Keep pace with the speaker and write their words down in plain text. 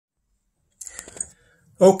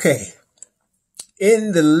Okay,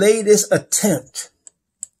 in the latest attempt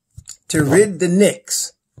to rid the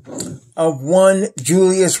Knicks of one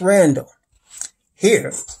Julius Randle,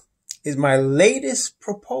 here is my latest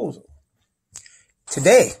proposal.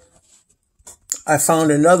 Today, I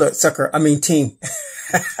found another team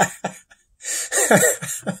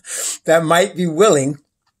that might be willing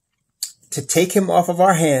to take him off of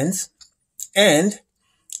our hands, and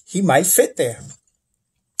he might fit there.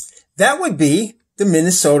 That would be the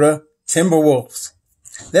Minnesota Timberwolves.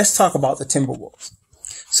 Let's talk about the Timberwolves.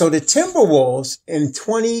 So the Timberwolves in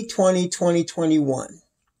 2020, 2021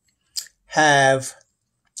 have,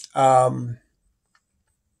 they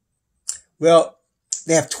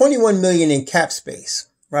have 21 million in cap space,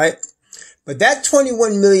 right? But that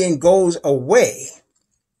 21 million goes away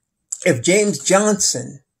if James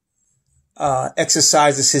Johnson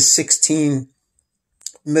exercises his $16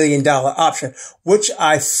 million option, which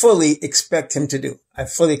I fully expect him to do. I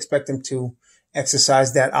fully expect him to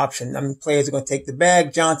exercise that option. I mean, players are going to take the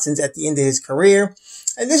bag. Johnson's at the end of his career,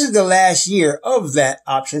 and this is the last year of that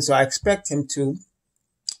option. So I expect him to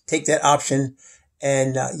take that option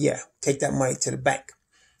and, take that money to the bank.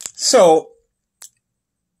 So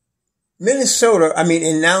Minnesota,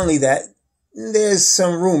 and not only that, there's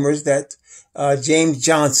some rumors that, James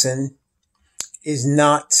Johnson is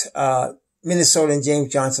not, Minnesota and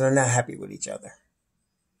James Johnson are not happy with each other.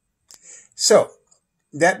 So,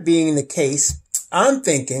 that being the case, I'm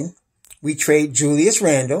thinking we trade Julius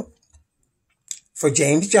Randle for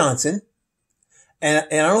James Johnson. And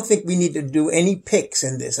I don't think we need to do any picks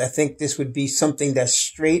in this. I think this would be something that's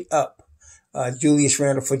straight up, Julius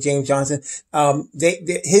Randle for James Johnson.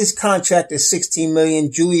 His contract is $16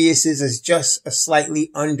 million. Julius's is just a slightly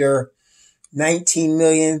under $19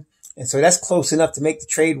 million. And so that's close enough to make the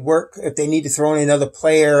trade work. If they need to throw in another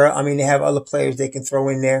player, they have other players they can throw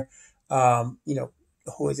in there.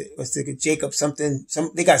 Who is it? What's the Jacob something?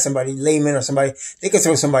 They got somebody, Layman or somebody. They can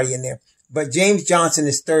throw somebody in there. But James Johnson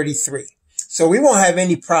is 33. So we won't have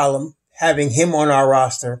any problem having him on our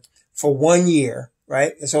roster for 1 year,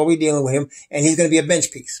 right? That's all we're dealing with him. And he's going to be a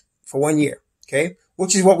bench piece for 1 year. Okay.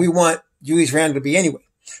 Which is what we want Julius Randle to be anyway.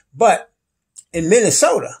 But in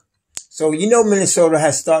Minnesota, so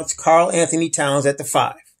Minnesota starts Karl Anthony Towns at the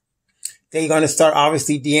 5. They're going to start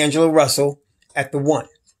obviously D'Angelo Russell at the 1.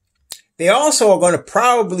 They also are going to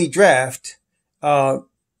probably draft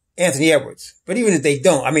Anthony Edwards. But even if they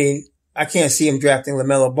don't, I can't see him drafting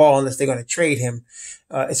LaMelo Ball unless they're going to trade him.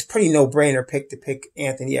 It's a pretty no-brainer pick to pick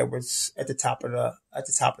Anthony Edwards at the top of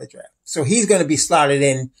the draft. So he's going to be slotted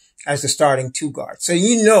in as the starting 2 guard. So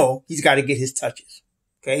he's got to get his touches.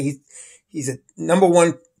 Okay, he's a number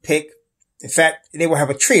 1 pick. In fact, they will have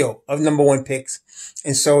a trio of number 1 picks.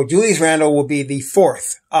 And so Julius Randle will be the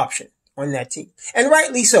 4th option on that team. And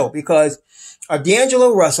rightly so, because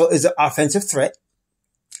D'Angelo Russell is an offensive threat.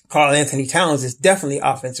 Karl Anthony Towns is definitely an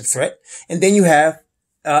offensive threat. And then you have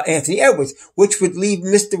Anthony Edwards, which would leave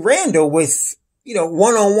Mr. Randle with,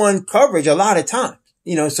 one-on-one coverage a lot of times.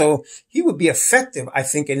 So he would be effective, I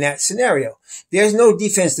think, in that scenario. There's no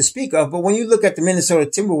defense to speak of, but when you look at the Minnesota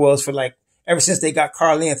Timberwolves for ever since they got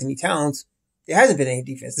Karl Anthony Towns, there hasn't been any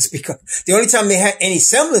defense to speak of. The only time they had any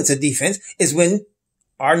semblance of defense is when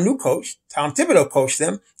our new coach, Tom Thibodeau, coached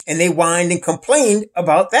them, and they whined and complained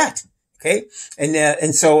about that. Okay.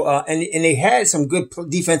 And so they had some good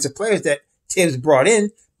defensive players that Tibbs brought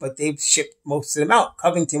in, but they've shipped most of them out.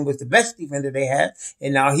 Covington was the best defender they had,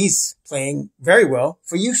 and now he's playing very well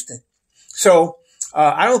for Houston. So,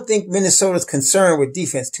 I don't think Minnesota's concerned with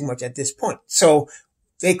defense too much at this point. So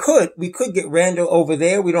we could get Randle over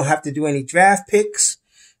there. We don't have to do any draft picks.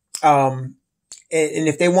 And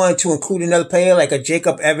if they wanted to include another player like a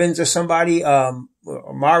Jacob Evans or somebody, or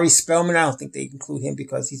Mari Spellman, I don't think they include him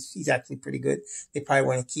because he's actually pretty good. They probably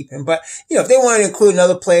want to keep him. But, if they want to include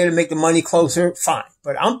another player to make the money closer, fine.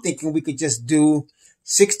 But I'm thinking we could just do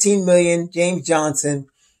 16 million, James Johnson.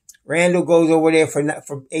 Randle goes over there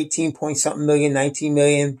for 18 point something million, 19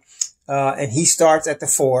 million. And he starts at the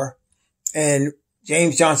 4. And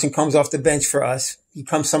James Johnson comes off the bench for us. He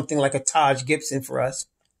comes something like a Taj Gibson for us.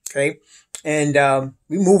 Okay. And,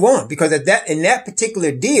 we move on because in that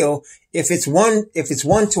particular deal, if it's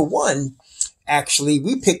 1-to-1, actually,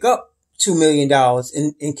 we pick up $2 million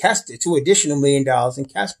in cash, $2 additional $1 million in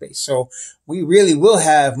cash space. So we really will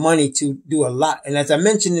have money to do a lot. And as I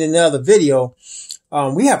mentioned in another video,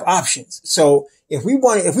 we have options. So if we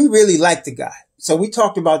really like the guy, so we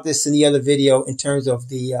talked about this in the other video in terms of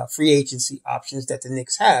the free agency options that the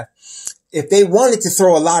Knicks have. If they wanted to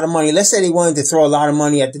throw a lot of money, let's say they wanted to throw a lot of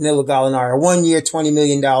money at Danilo Gallinari, a 1 year, $20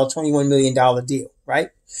 million, $21 million deal,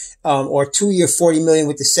 right? Or 2 year, $40 million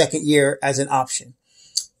with the second year as an option.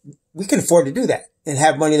 we can afford to do that and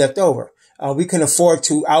have money left over. We can afford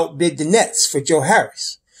to outbid the Nets for Joe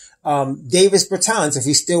Harris. Davis Bertans, if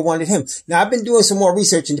he still wanted him. Now, I've been doing some more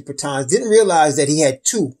research into Bertans. Didn't realize that he had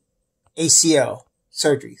 2 ACL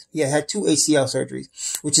surgeries. He had 2 ACL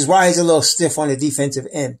surgeries, which is why he's a little stiff on the defensive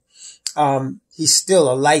end. He's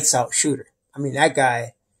still a lights out shooter. I mean, that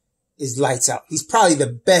guy is lights out. He's probably the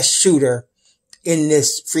best shooter in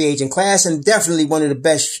this free agent class and definitely one of the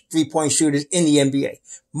best 3-point shooters in the NBA.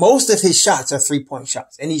 Most of his shots are 3-point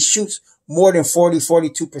shots, and he shoots more than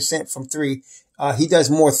 42% from 3. He does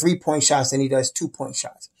more 3-point shots than he does 2-point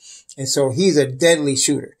shots. And so he's a deadly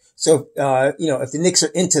shooter. So, if the Knicks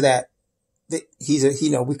are into that,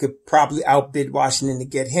 we could probably outbid Washington to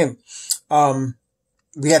get him.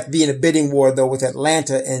 We have to be in a bidding war though with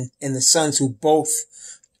Atlanta and the Suns, who both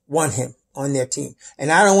want him on their team.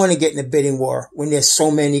 And I don't want to get in a bidding war when there's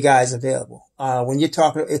so many guys available. When you're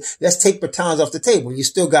talking, let's take Bertans off the table. You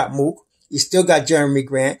still got Mook. You still got Jeremy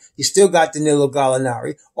Grant. You still got Danilo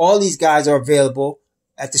Gallinari. All these guys are available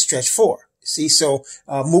at the stretch 4. See, so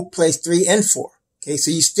Mook plays 3 and 4. Okay,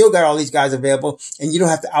 so you still got all these guys available, and you don't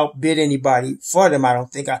have to outbid anybody for them, I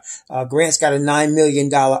don't think. Grant's got a $9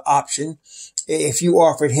 million option. If you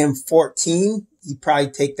offered him 14, he'd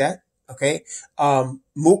probably take that. Okay.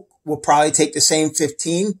 Mook will probably take the same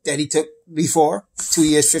 15 that he took before. 2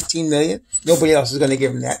 years, 15 million. Nobody else is going to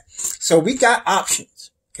give him that. So we got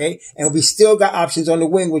options. Okay. And we still got options on the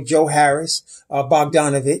wing with Joe Harris,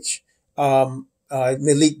 Bogdanovich,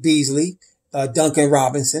 Malik Beasley, Duncan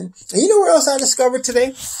Robinson. And you know where else I discovered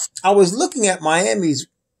today? I was looking at Miami's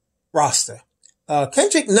roster.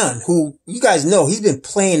 Kendrick Nunn, who you guys know, he's been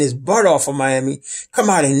playing his butt off for Miami, come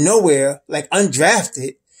out of nowhere, like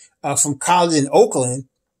undrafted, from college in Oakland.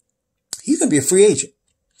 He's going to be a free agent.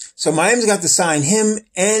 So Miami's got to sign him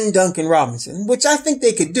and Duncan Robinson, which I think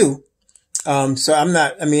they could do. They're going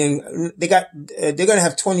to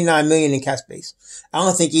have 29 million in cap space. I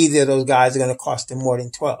don't think either of those guys are going to cost them more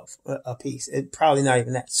than 12 a piece. Probably not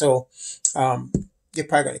even that. So, you're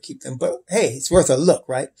probably going to keep them, but hey, it's worth a look,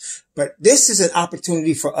 right? But this is an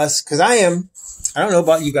opportunity for us, because I don't know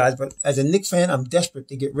about you guys, but as a Knicks fan, I'm desperate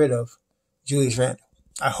to get rid of Julius Randle.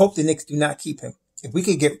 I hope the Knicks do not keep him. If we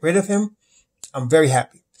could get rid of him, I'm very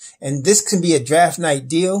happy. And this can be a draft night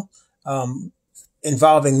deal,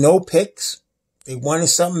 involving no picks. They wanted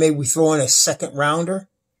something, maybe we throw in a second rounder,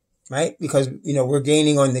 right? Because, we're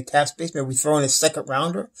gaining on the cap space. Maybe we throw in a second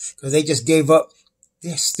rounder, because they just gave up.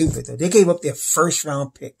 They're stupid though. They gave up their first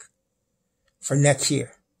round pick for next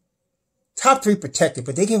year. Top 3 protected,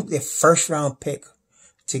 but they gave up their first round pick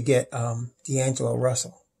to get, D'Angelo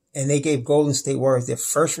Russell. And they gave Golden State Warriors their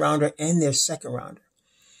first rounder and their second rounder.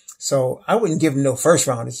 So I wouldn't give them no first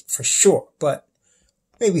rounders for sure, but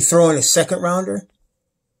maybe throw in a second rounder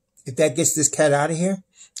if that gets this cat out of here.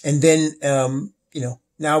 And then,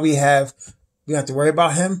 now we don't have to worry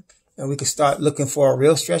about him, and we can start looking for a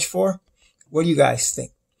real stretch 4. What do you guys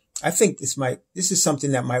think? I think this is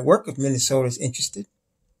something that might work if Minnesota is interested.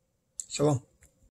 Shalom.